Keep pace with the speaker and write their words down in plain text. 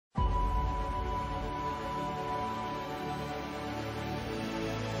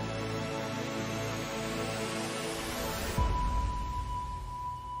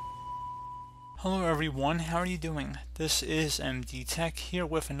Hello everyone, how are you doing? This is MD Tech here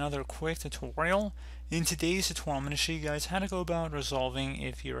with another quick tutorial. In today's tutorial, I'm going to show you guys how to go about resolving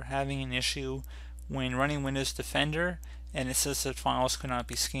if you're having an issue when running Windows Defender and it says that files cannot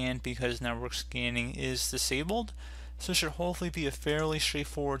be scanned because network scanning is disabled. So it should hopefully be a fairly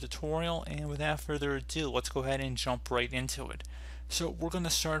straightforward tutorial, and without further ado, let's go ahead and jump right into it. So we're going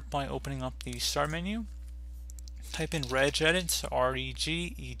to start by opening up the Start menu. Type in regedit, so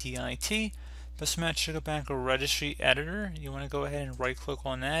regedit. This match should go back to Registry Editor. You want to go ahead and right click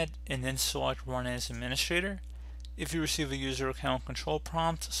on that and then select Run as Administrator. If you receive a user account control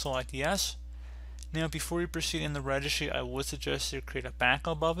prompt, select Yes. Now before you proceed in the registry, I would suggest you create a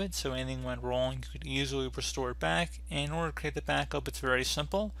backup of it, so anything went wrong you could easily restore it back. And in order to create the backup, it's very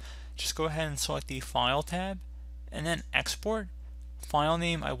simple. Just go ahead and select the File tab and then Export. File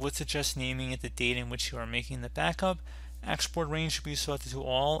name, I would suggest naming it the date in which you are making the backup. Export range should be selected to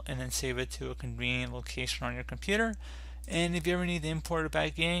all, and then save it to a convenient location on your computer. And if you ever need to import it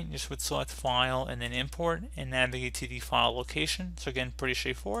back in, you just would select File and then Import and navigate to the file location. So again, pretty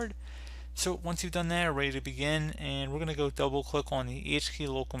straightforward. So once you've done that, we're ready to begin, and we're going to go double click on the HKey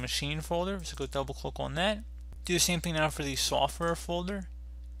local machine folder. So go double click on that. Do the same thing now for the software folder.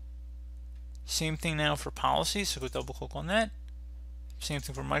 Same thing now for policy, so go double click on that. Same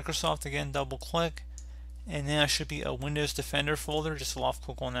thing for Microsoft, again double click. And now it should be a Windows Defender folder. Just left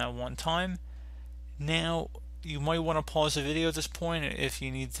click on that one time. Now you might want to pause the video at this point if you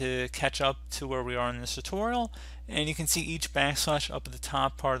need to catch up to where we are in this tutorial. And you can see each backslash up at the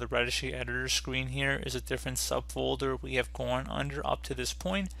top part of the registry editor screen here is a different subfolder we have gone under up to this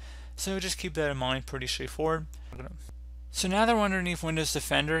point. So just keep that in mind, pretty straightforward. So now that we're underneath Windows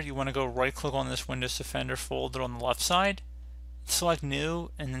Defender, you want to go right click on this Windows Defender folder on the left side, select New,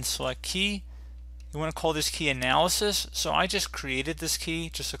 and then select Key. You want to call this key Analysis. So I just created this key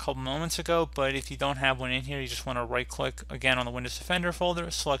just a couple moments ago, but if you don't have one in here, you just want to right click again on the Windows Defender folder,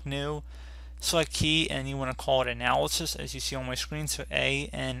 select New, select Key, and you want to call it Analysis as you see on my screen. So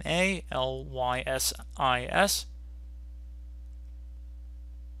ANALYSIS.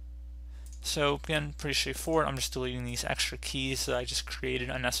 So again, pretty straightforward. I'm just deleting these extra keys that I just created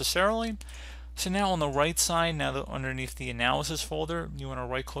unnecessarily. So now on the right side, now that underneath the Analysis folder, you want to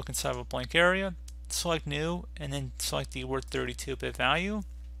right click inside of a blank area, select New, and then select the word 32-bit value.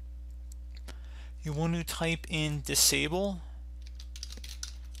 You want to type in Disable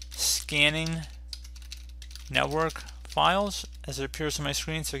Scanning Network Files as it appears on my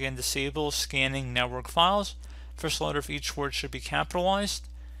screen. So again, Disable Scanning Network Files. First letter of each word should be capitalized.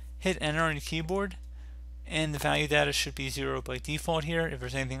 Hit Enter on your keyboard, and the value data should be 0 by default here. If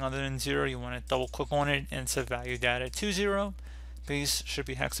there's anything other than 0, you want to double click on it and set value data to 0. Base should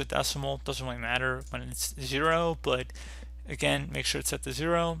be hexadecimal. Doesn't really matter when it's 0, but again, make sure it's set to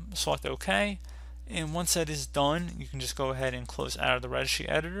 0. Select OK. And once that is done, you can just go ahead and close out of the registry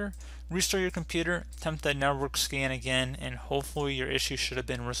editor, restart your computer, attempt that network scan again, and hopefully your issue should have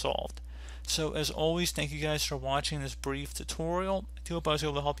been resolved. So as always, thank you guys for watching this brief tutorial. I do hope I was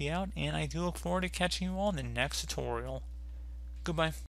able to help you out, and I do look forward to catching you all in the next tutorial. Goodbye.